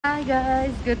Hi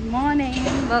guys, good morning.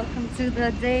 Welcome to the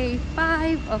day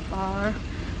 5 of our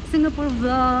Singapore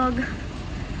vlog.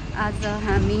 आज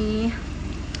हामी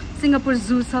Singapore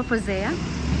Zoo छ for Zaya.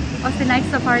 अस्ति night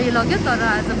safari लग्यो तर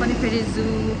आज पनि फेरि जू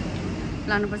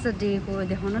लानुपर्छ डे को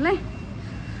देखाउनलाई.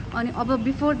 अनि अब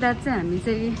बिफोर दैट चाहिँ हामी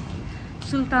चाहिँ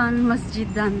सुल्तान मस्जिद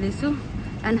जाँदैछु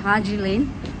and Haji Lane,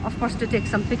 of course, to take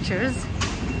some pictures.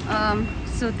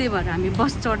 So त्यही भएर हामी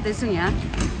बस चढ्दैछु यहाँ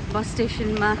बस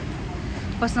स्टेसनमा.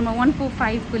 Bus number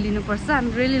 145 को लिनुपर्छ.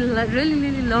 I'm really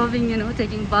loving, you know,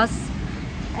 taking bus,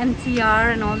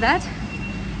 MTR and all that.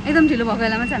 एकदम ढिलो भएको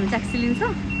बेलामा चाहिँ हामी ट्याक्सी लिन्छ.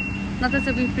 Not that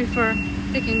we prefer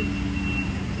taking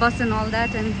bus and all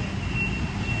that and,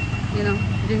 you know,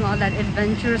 doing all that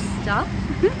adventurous stuff.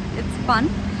 It's fun.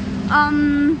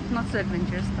 Not so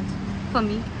adventurous, but for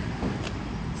me.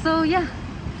 So yeah,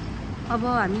 अब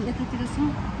हामी यतातिर छौँ.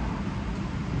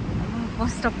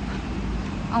 बस स्टप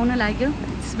आउन लाग्यो.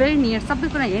 It's very near. सबै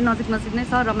कुरा यही नजिक नै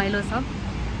छ. रमाइलो छ.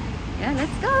 Yeah,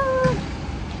 let's go.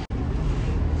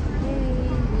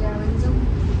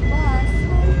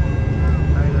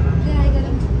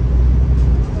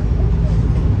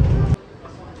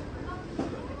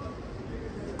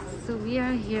 So we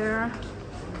are here,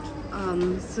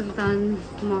 Sultan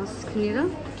Mosque near.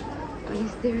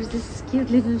 There's this cute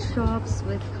little shops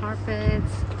with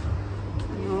carpets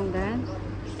and all that.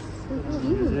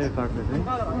 Cute.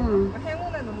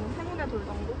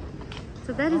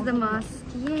 So that is the mosque.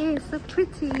 Yay, so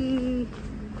pretty.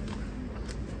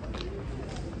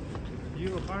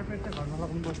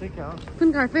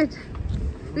 Kun carpet?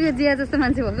 You jiya jasto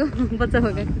manche bhako bachcha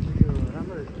bhako.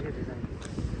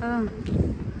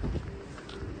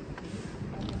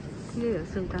 Yeah,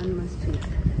 Sultan Mosque.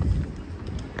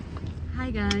 Hi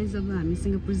guys, अब हामी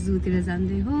Singapore Zoo तिर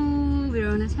जाँदै हो. We're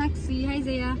on a taxi. Hi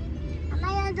Zaya.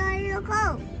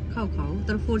 खाऊ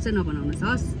तर 4 चाहिँ नबनाउनुस्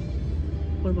हस्.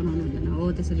 4 बनाउनु हुँदैन.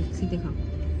 हो त्यसरी सिधै खाऊ.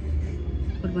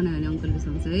 4 बनायो भने अङ्कल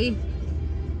रिसाउँछ है.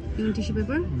 तिम्रो टिस्यु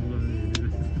पेपर?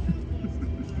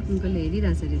 अङ्कलले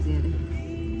हेरिरहेछ रे चाहिँ.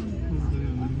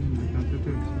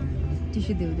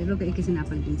 टिस्यु देऊ रोक एकैछिन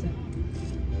आफूले दिन्छ.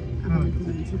 आफूले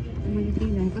दिन्छ. मैले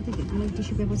त्यही राखेको कति थियो. मैले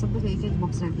टिस्यु पेपर सबैको एक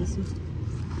box राख्दैछु.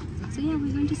 So yeah,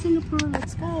 we're going to Singapore.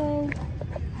 Let's go.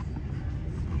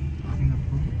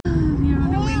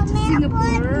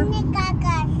 Singapore.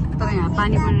 तर यहाँ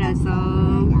पानी परिरहेछ.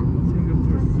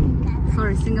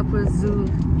 Sorry, Singapore Zoo.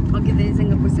 Okay, then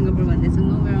Singapore भन्दैछ.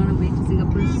 No, we're on our way to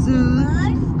Singapore Zoo.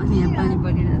 अनि यहाँ पानी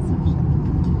परिरहेछ.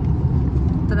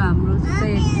 तर हाम्रो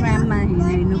चाहिँ ट्राममा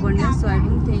हिँड्नुपर्ने हो. So I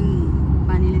don't think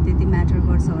पानीले त्यति म्याटर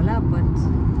गर्छ होला, but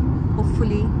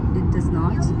hopefully it does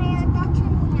not.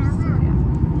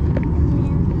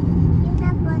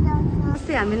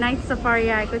 अस्ति हामी नाइट सफारी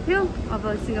आएको थियो. अब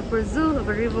सिङ्गापुर जू, अब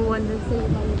रिभर वन्डर्स चाहिँ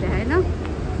योपालि भ्याएन.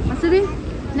 असुरी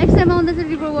नेक्स्ट टाइम आउँदा चाहिँ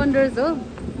रिभर वन्डर्स हो.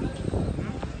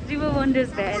 रिभर वन्डर्स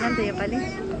भ्याएन नि त योपालि.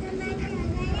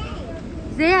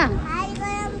 जेया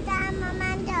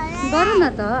गर न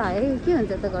त है, के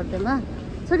हुन्छ त गर्दैमा.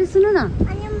 छोरी सुन न,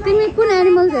 तिमी कुन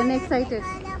एनिमल्स हेर्न एक्साइटेड?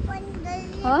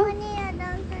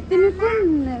 तिमी कुन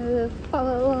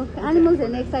एनिमल्स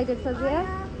हेर्न एक्साइटेड छ जेया?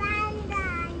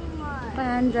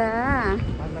 Panda.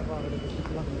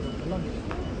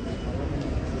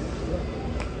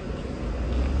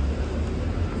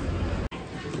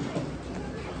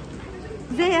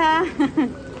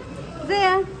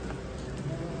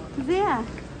 Zaya.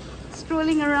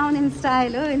 Strolling around in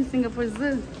style, in Singapore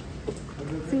Zoo.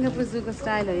 Singapore Zoo ko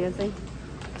style ho yo chai.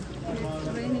 It's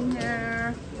raining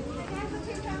here.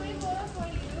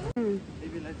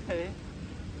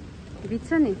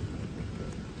 Bicha ni.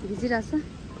 भिजिरहेछ.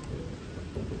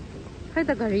 खै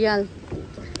त घरियाल.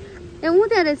 ए उ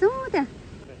त्यहाँ रहेछ उ त्यहाँ.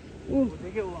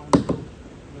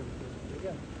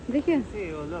 देखियो?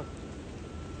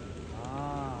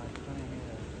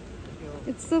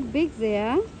 It's so big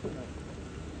there.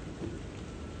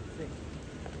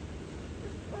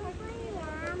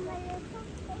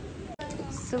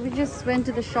 So we just went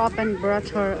to the shop and brought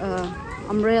her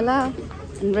umbrella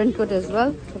and raincoat as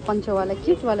well. The pancha wala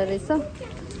cute wala रहेछ.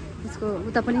 यसको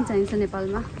उता पनि चाहिन्छ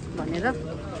नेपालमा भनेर.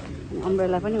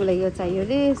 Umbrella pani ulai yo chahiyo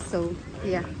re. So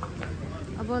yeah,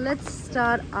 अब let's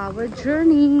start our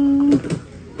journey.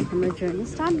 हाम्रो journey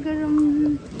start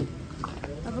गरौँ.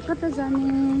 अब कता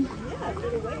जाने?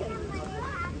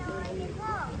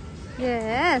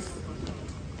 Yes.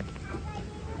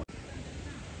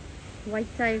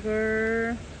 White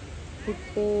tiger,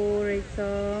 hippo रहेछ.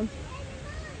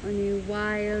 अनि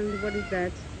wild, what is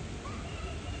that?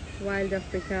 Wild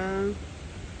Africa.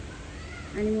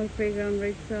 Animal playground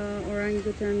रहेछ.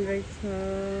 Orangutan रहेछ.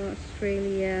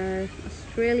 Australia,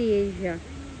 Asia,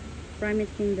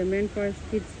 Primate Kingdom, Rainforest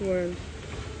Kids World.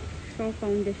 Shaw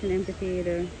Foundation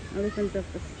Amphitheater, Elephants of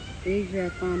Asia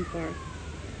Farm Park.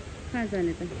 कहाँ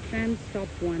जाने त? Tram stop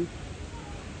 1.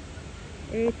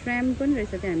 ए ट्राम पनि रहेछ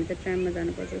त्यहाँ, हामी त ट्राममा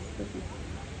जानुपर्छ जस्तो छ।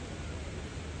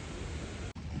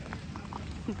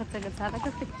 बच्चाको छाता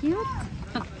कस्तो cute.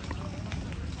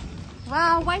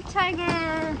 Wow, white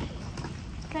tiger.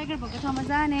 Tiger भएको ठाउँमा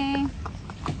जाने।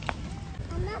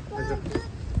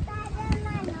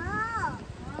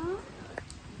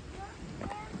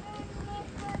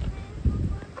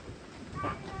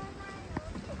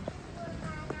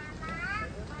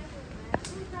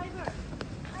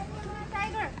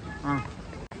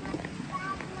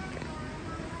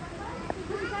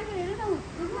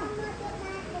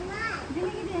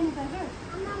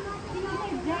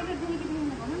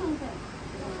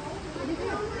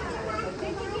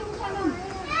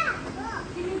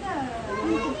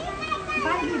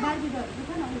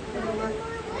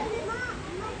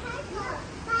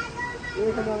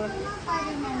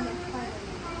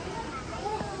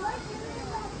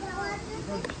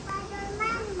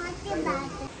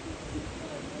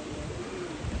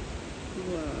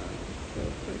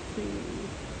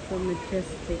 So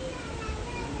majestic,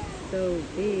 so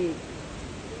big.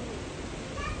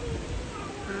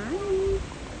 Hi.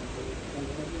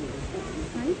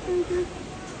 Hi, tiger.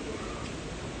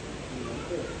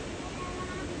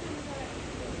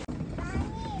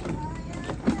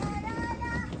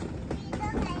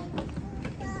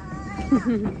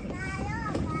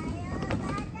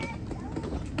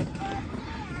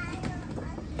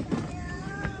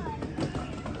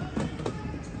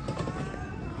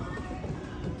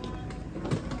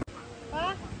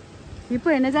 Hippo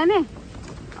हेर्न जाने?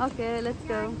 Okay, let's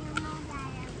go.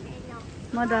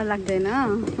 म डर लाग्दैन।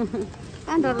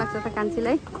 कहाँ डर लाग्छ त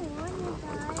कान्छीलाई?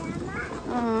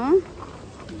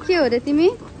 के हो रे तिमी?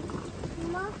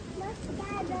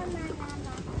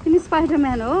 तिमी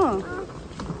स्पाइडरम्यान हो?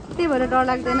 त्यही भएर डर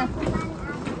लाग्दैन?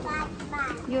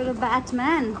 यो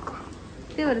ब्याटम्यान,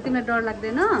 त्यही भएर तिमीलाई डर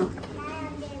लाग्दैन?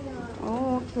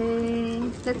 Okay,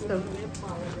 let's go.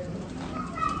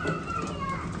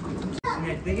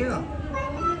 देखियो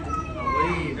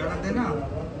वही डर लाग्दैन?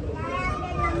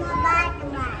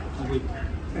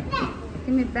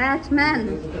 तिमी ब्याटम्यान?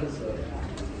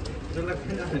 डर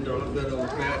लाग्दैन? डर लाग्दैन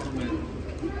ब्याटम्यान।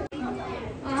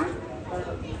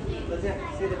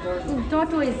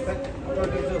 टर्टोइज।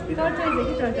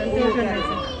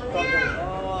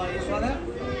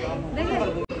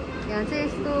 यहाँ चाहिँ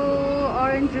यस्तो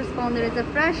orange juice पाउँदो रहेछ,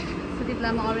 fresh.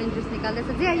 सुदीपलामा orange juice निकाल्दैछ।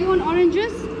 Jiya, you want orange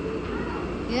juice?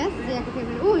 Yes, जियाको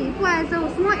favourite. Oh, hippo आएछ।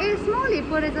 स्मल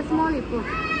हिप्पो रहेछ, स्मल हिप्पो।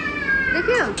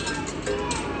 देख्यो?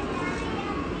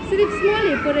 सुदीप स्मल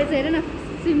हिप्पो रहेछ, हेर न,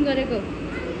 स्विम गरेको।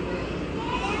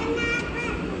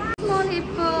 Small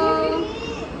hippo.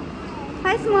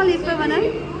 High small hippo भन।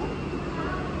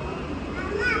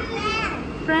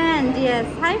 फ्रेन्ड, यस,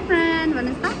 हाई फ्रेन्ड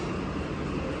भन्नुहोस् त।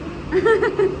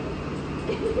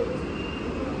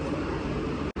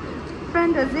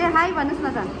 फ्रेन्ड हो जे, हाई भन्नुहोस् न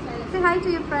त। से हाई टु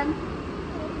योर फ्रेन्ड।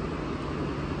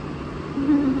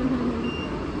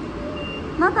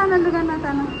 नतान लुगा,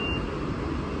 नतान।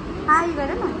 हाई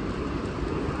गर न।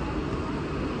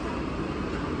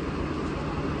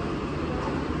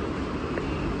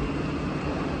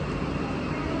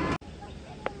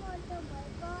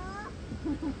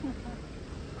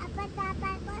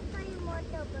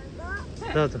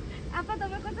 आपा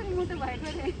तपाईँ कसरी मोटो भएको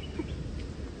रे?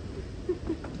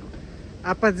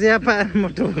 आपा ज्यापा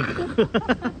मोटो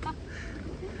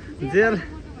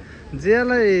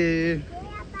जेलाई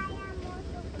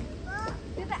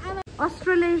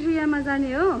अस्ट्रेलियामा जाने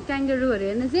हो, क्याङ्गरुहरू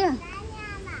हेर्नु चाहिँ।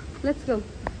 Let's go.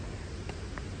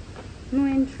 No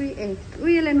entry. ए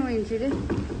उयोलाई नो एन्ट्री रे।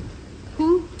 हु?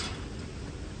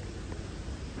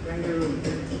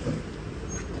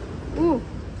 ऊ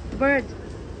बर्ड।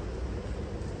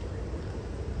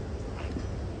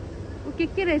 ऊ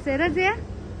के रहेछ हेर जिया?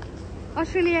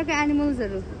 अस्ट्रेलियाको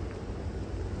एनिमल्सहरू।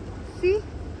 सी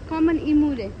कमन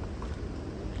इमु रे।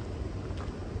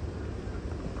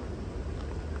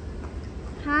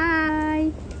 High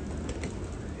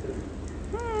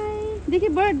high. देखिए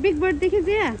बर्ड, बिग बर्ड देखिए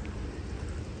जिया?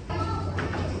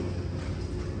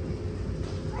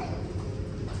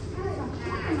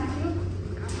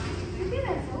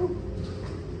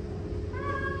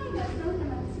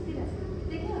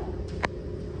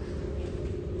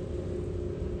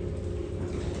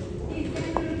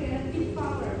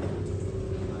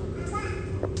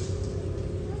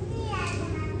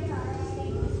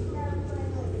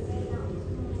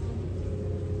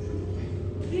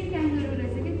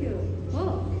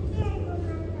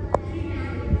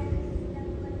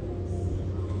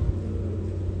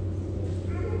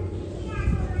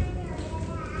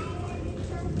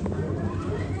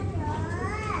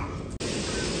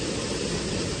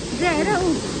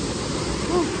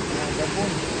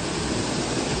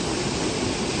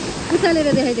 उचालेर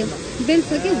देखाइदियो बेल्ट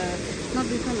छ कि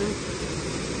नबिर्स न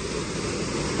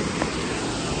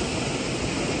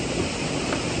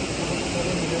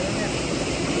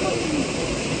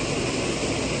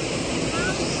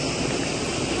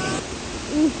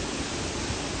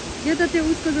यो त त्यो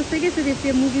उसको जस्तै के छ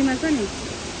त्यो मुभीमा छ नि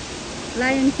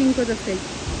लायन किङको जस्तै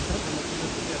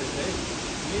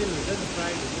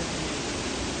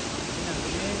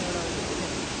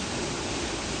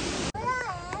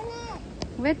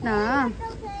वेट न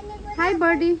हाई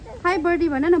बर्डी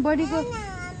भन न बर्डीको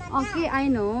के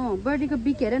आइन हो बर्डीको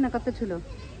बिक हेर न कस्तो ठुलो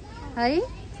है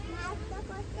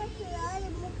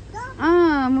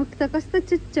मुख त कस्तो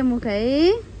चुच्चो मुख है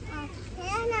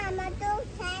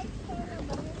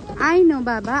आई नो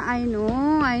बाबा आई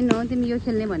नो तिमी यो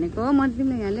खेल्ने भनेको म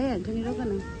तिमीलाई यहाँ ल्याइहाल्छु नि रोक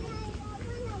न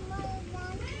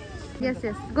यस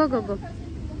yes go go go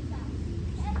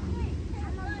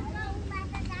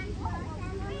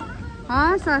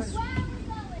sauce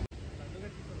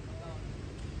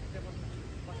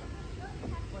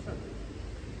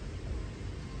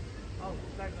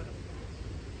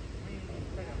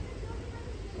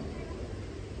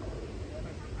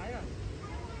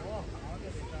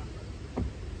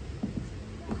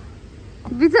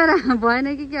बिचरा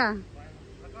भएन कि क्या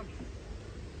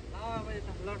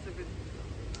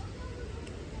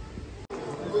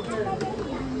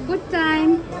गुड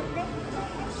टाइम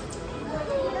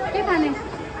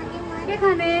के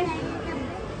खाने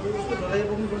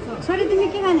छोरी तिमी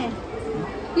के खाने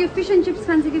यो फिस एन्ड चिप्स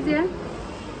खान्छ कि जिया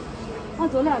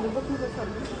झोलाहरू बोक्नुपर्छ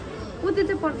ऊ त्यो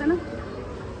चाहिँ पर्दैन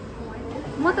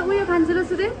म त उयो खान्छु र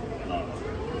सुरे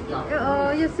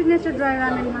यो सिग्नेचर ड्राई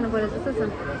रामेन खानु पर्यो जस्तो छ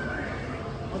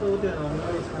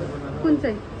कुन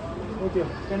चाहिँ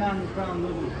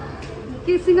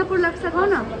के सिङ्गापुर लाग्छ खाऊ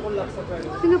न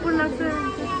सिङ्गापुर लाग्छ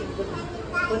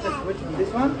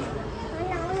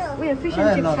उयो फिस एन्ड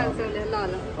चिप्स खान्छ उसले ल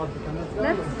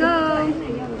लेट्स गो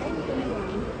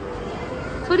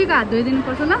छोरीको हात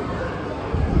धोइदिनुपर्छ ल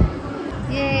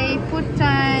Yay, food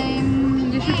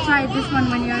time. You should try this one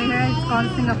when you're here. It's called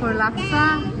Singapore laksa.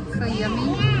 So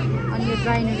yummy. On your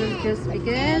dry noodles just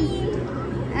because.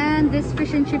 And this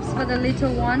fish and chips for the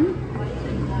little one.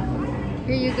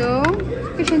 Here you go.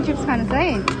 Fish and chips खानु छ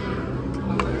है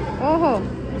ओहो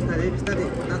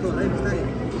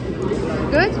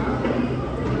good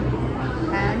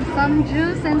and some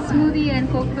juice and smoothie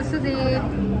and coke for Sudeep.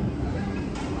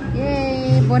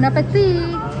 Yay, bon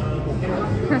appetit.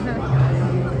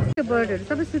 बर्डहरू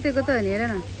सबै सुतेको त हेर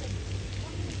न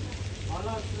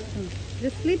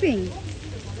just sleeping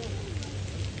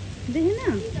देखेन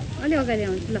अलि अगाडि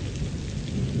आउँछु ल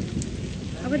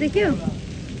अब देख्यो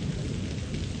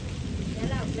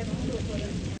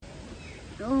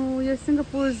यो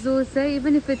सिङ्गापुर जो चाहिँ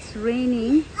इभन इफ इट्स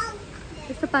रेनिङ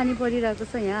यस्तो पानी परिरहेको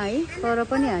छ यहाँ है तर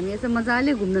पनि हामी यसो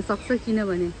मजाले घुम्न सक्छ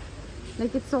किनभने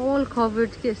लाइक इट्स अल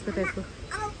कभर्ड के यस्तो टाइपको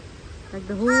like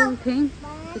the whole thing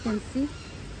you can C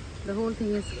The whole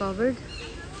thing is covered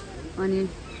अनि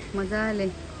मजाले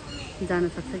जान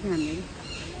सक्छ कि हामीले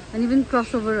अनि इभन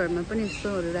क्रसओभरहरुमा पनि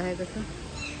यस्तोहरु राखेको छ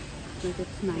like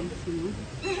it's nice you know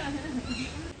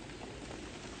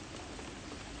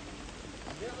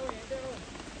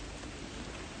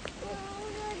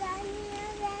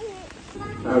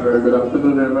Very good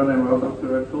afternoon everyone and welcome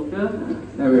to our culture.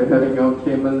 And we're having our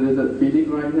caiman lizard feeding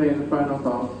right here in front of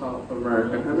our South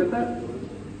American habitat.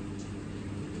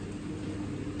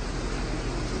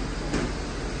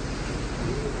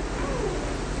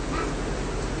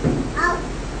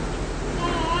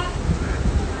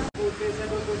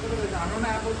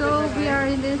 So we are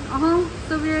in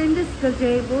this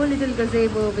gazebo, little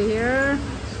gazebo over here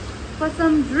for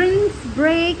some drinks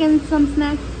break and some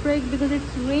snacks break because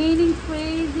it's raining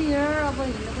crazy here. अब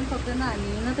हिँड्न पनि सक्दैन हामी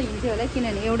हिँड्न त हिँड्थ्यो होला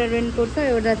किनभने एउटा रेनकोट छ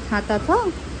एउटा छाता छ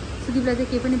सुदीपलाई चाहिँ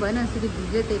केही पनि भएन सुदीप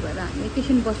भिज्यो त्यही भएर हामी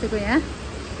एकैछिन बसेको यहाँ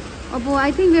अब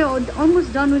I think we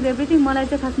almost done with everything मलाई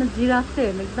चाहिँ खासमा जिराफ चाहिँ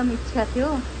हेर्नु एकदम इच्छा थियो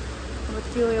अब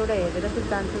त्यो एउटा हेरेर चाहिँ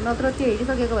जान्छु नत्र त्यो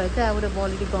हेरिसकेको भए चाहिँ अब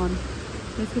अलरेडी गन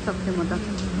निस्किसक्थेँ म त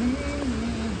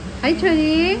हाई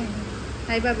छोरी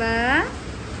हाई बाबा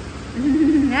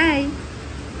high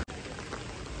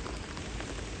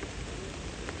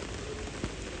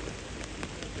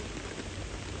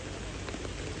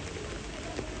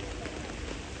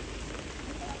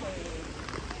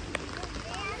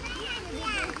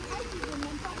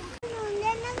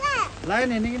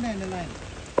Lain ini gini ini lain.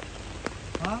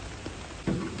 Hah?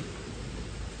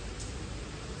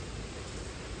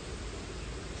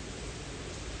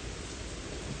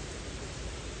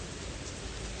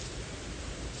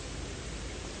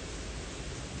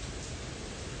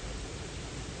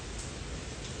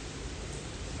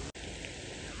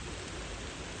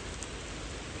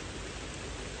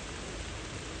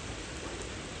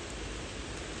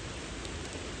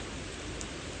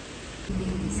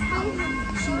 baby's health.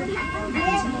 She would have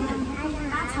them.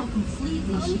 That's how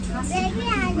completely she trusted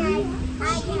her.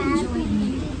 She enjoyed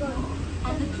meeting.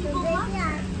 And the people loved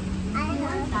her.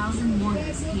 4,000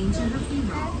 mourners came to her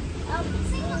funeral.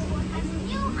 Singapore has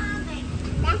new army.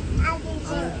 She's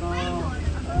the granddaughter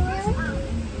of the first army.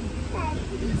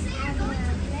 You say you're going to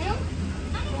the film?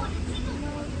 Anyone in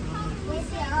Singapore will probably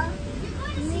say, you're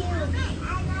going to see her next.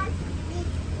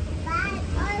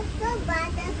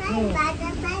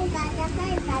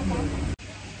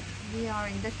 We are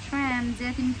in the tram.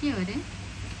 Zia, तिमी के हो रे?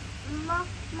 म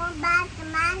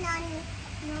बाटोमा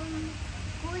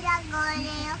पूजा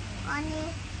गऱ्यो अनि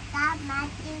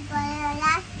माथि गएर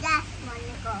लास्ट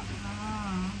भनेको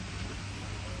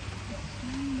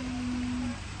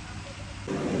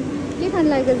के खान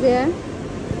लाग्यो जिया?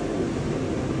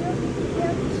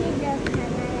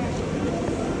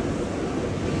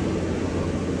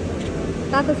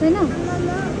 तातो छैन?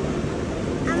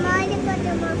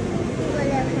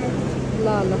 ल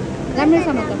ल राम्रै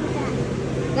समात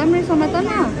राम्रै समात न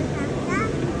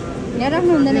यहाँ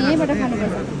राख्नु हुँदैन यहीँबाट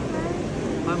खानुपर्छ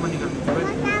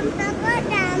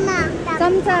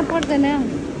चम्चा पर्दैन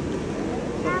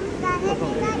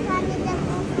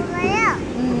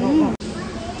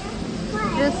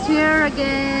Just here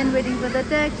again waiting for the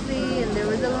taxi and there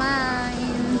was a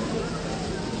line.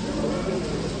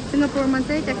 Singapore ma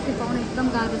chai taxi paune ekdam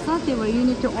garo cha त्यही भएर you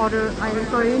need to order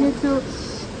you need to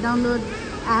download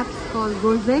apps called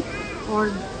Gojek or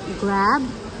Grab.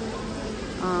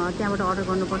 त्यहाँबाट order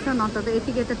गर्नुपर्छ नत्र त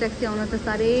यतिकै त taxi आउन त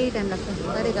साह्रै टाइम लाग्छ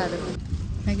साह्रै गाह्रो छ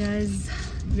Hi guys,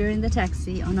 we're in the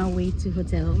taxi on our way to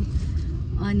hotel.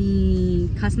 अनि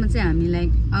खासमा चाहिँ हामी लाइक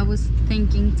I was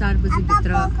thinking 4 बजे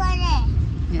भित्र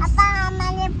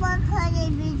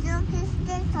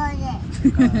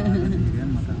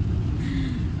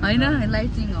हैन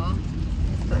लाइटिङ हो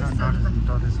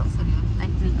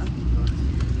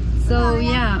So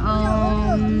yeah,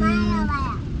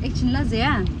 एकछिन ल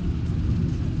जिया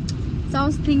So I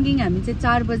was thinking हामी चाहिँ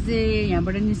 4 बजे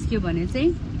यहाँबाट निस्क्यो भने चाहिँ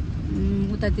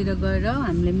उतातिर गएर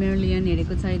हामीले मेर्लियन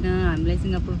हेरेको छैन हामीलाई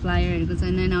सिङ्गापुर फ्लायर हेरेको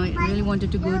छैन and I really wanted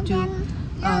to go to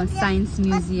Science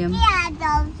Museum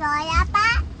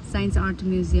Science Art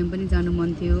Museum पनि जानु मन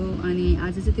थियो अनि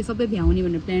आज चाहिँ त्यो सबै भ्याउने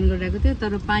भनेर प्लान गरिरहेको थियो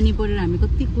तर पानी परेर हामी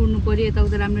कति कुर्नु पर्यो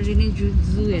यताउता राम्ररी नै जू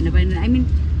हेर्न पाएन I mean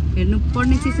हेर्नु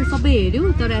पर्ने चिज चाहिँ सबै हेर्यो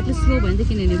तर एटलिस्ट स्लो भयो नि त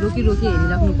किनभने रोकी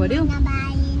हेरिराख्नु पर्यो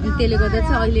अनि त्यसले गर्दा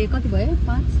चाहिँ अहिले कति भयो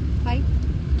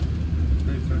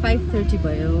 5:30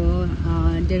 भयो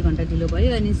 1.5 घण्टा ढिलो भयो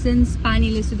अनि सिन्स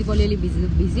पानीले सुति अलिअलि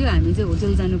भिज्यो हामी चाहिँ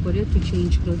होटल जानु पर्यो to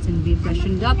change clothes and be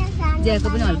फ्रेसन्ड up जियाको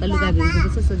पनि हल्का लुगा भिजेको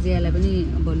छ सो जियालाई पनि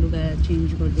अब लुगा चेन्ज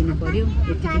गरिदिनु पर्यो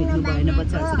यति हेर्नु भएन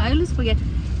बच्चाहरू आई अलवेज फर्गेट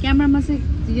क्यामेरामा चाहिँ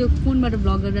यो फोनबाट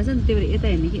ब्लग गरिरहेछ नि त्यही भएर यता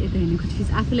हेर्ने कि यता हेर्ने कन्फ्युज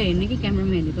आफूलाई हेर्ने कि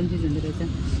क्यामेरामा हेर्ने कन्फ्युज हुँदो रहेछ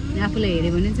आफूलाई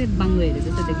हेऱ्यो भने चाहिँ बाङ्गो हेरेको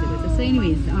जस्तो देख्दो रहेछ सो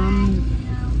एनिवेज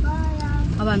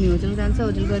अब हामी होटल जान्छ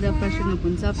होटल गएर फ्रेसन अप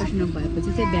हुन्छ फ्रेसन अप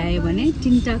भएपछि चाहिँ भ्यायो भने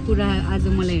 3टा कुरा आज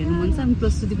मलाई हेर्नु मन छ अनि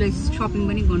प्लस सुदीपलाई सपिङ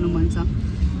पनि गर्नु मन छ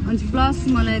अनि प्लस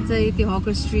मलाई चाहिँ त्यो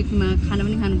हकर स्ट्रिटमा खाना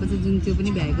पनि खानुपर्छ जुन त्यो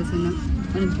पनि भ्याएको छैन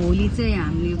अनि भोलि चाहिँ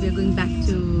हामीले we are going back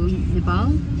to Nepal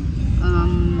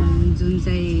जुन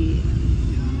चाहिँ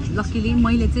लकिली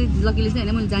चाहिँ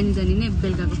होइन मैले जानी नै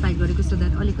बेलुकाको फ्लाइट गरेको सो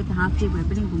द्याट अलिकति हाफ डे भए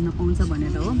पनि घुम्न पाउँछ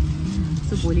भनेर हो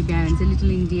सो भोलि बिहान चाहिँ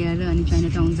लिटल इन्डिया र अनि चाइना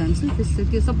टाउन जान्छु त्यस्तो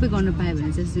त्यो सबै गर्नु पायो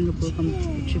भने चाहिँ सिङ्गापुर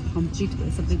ट्रिप कम्प्लिट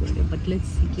भयो सबै गऱ्यो बट लेट्स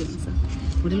सी के हुन्छ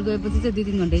होटल गएपछि चाहिँ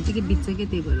 2-3 घन्टा यतिकै बित्छ क्या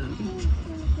त्यही भएर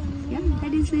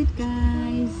that is it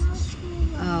guys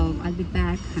I'll be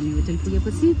back हामी होटल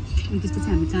पुगेपछि अनि त्यसपछि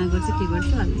हामी कहाँ गर्छ के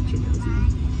गर्छ I'll let you know.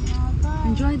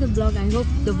 Enjoy the vlog. I hope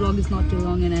the vlog is not too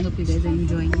long and I hope you guys are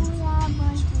enjoying it.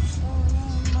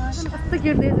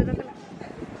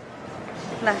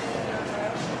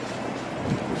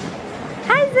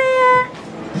 Hi Zaya!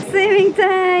 Swimming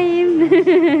time!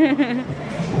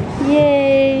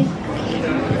 Yay!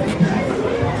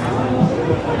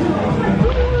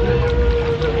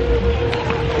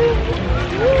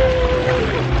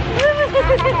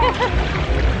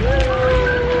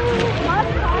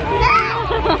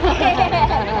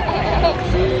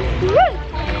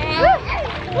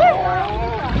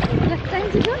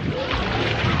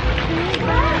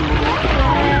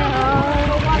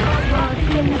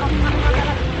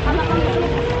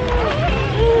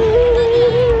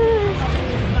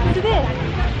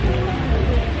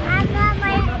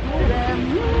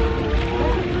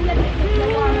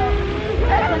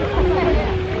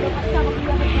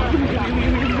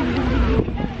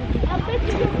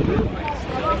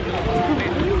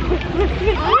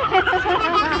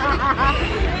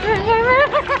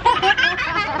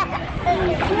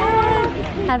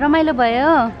 रमाइलो भयो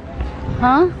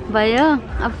भयो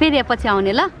अब फेरि पछि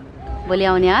आउने ल भोलि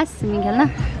आउने हस् स्विमिङ खेल्न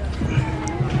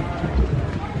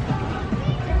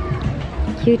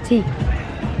Cutie.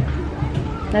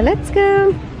 Now let's go.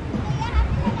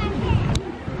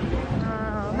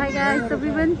 Hi guys, so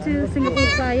we went to Singapore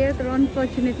prior, but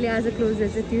unfortunately as a close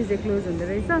as a Tuesday close on the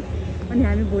race. And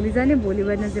हामी भोलि जाने भोलि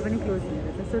Wednesday पनि close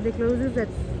हुँदैछ. So they closes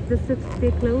at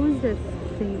they closed at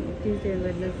Tuesday and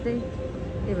Wednesday.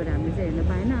 त्यही भएर हामी चाहिँ हेर्न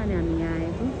पाएन अनि हामी यहाँ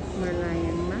आएको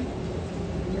मर्लायनमा.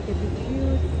 Look at this view,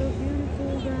 it's so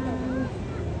beautiful guys.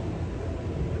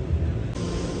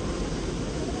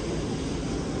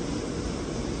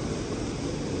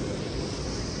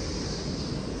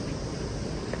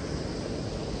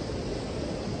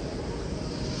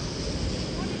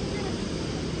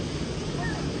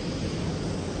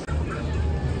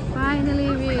 Finally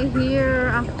we're here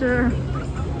after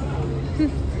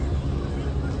 5th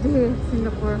day of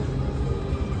Singapore.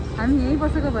 हामी यही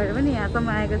बसेको भएर पनि यहाँसम्म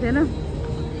आएको थिएन.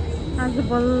 आज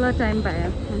बल्ल टाइम पायो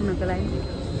घुम्नको लागि.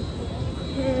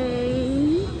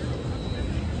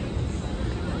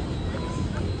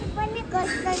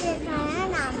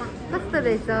 कस्तो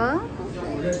रहेछ?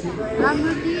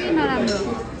 राम्रो कि नराम्रो?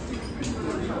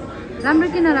 राम्रो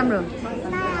कि नराम्रो?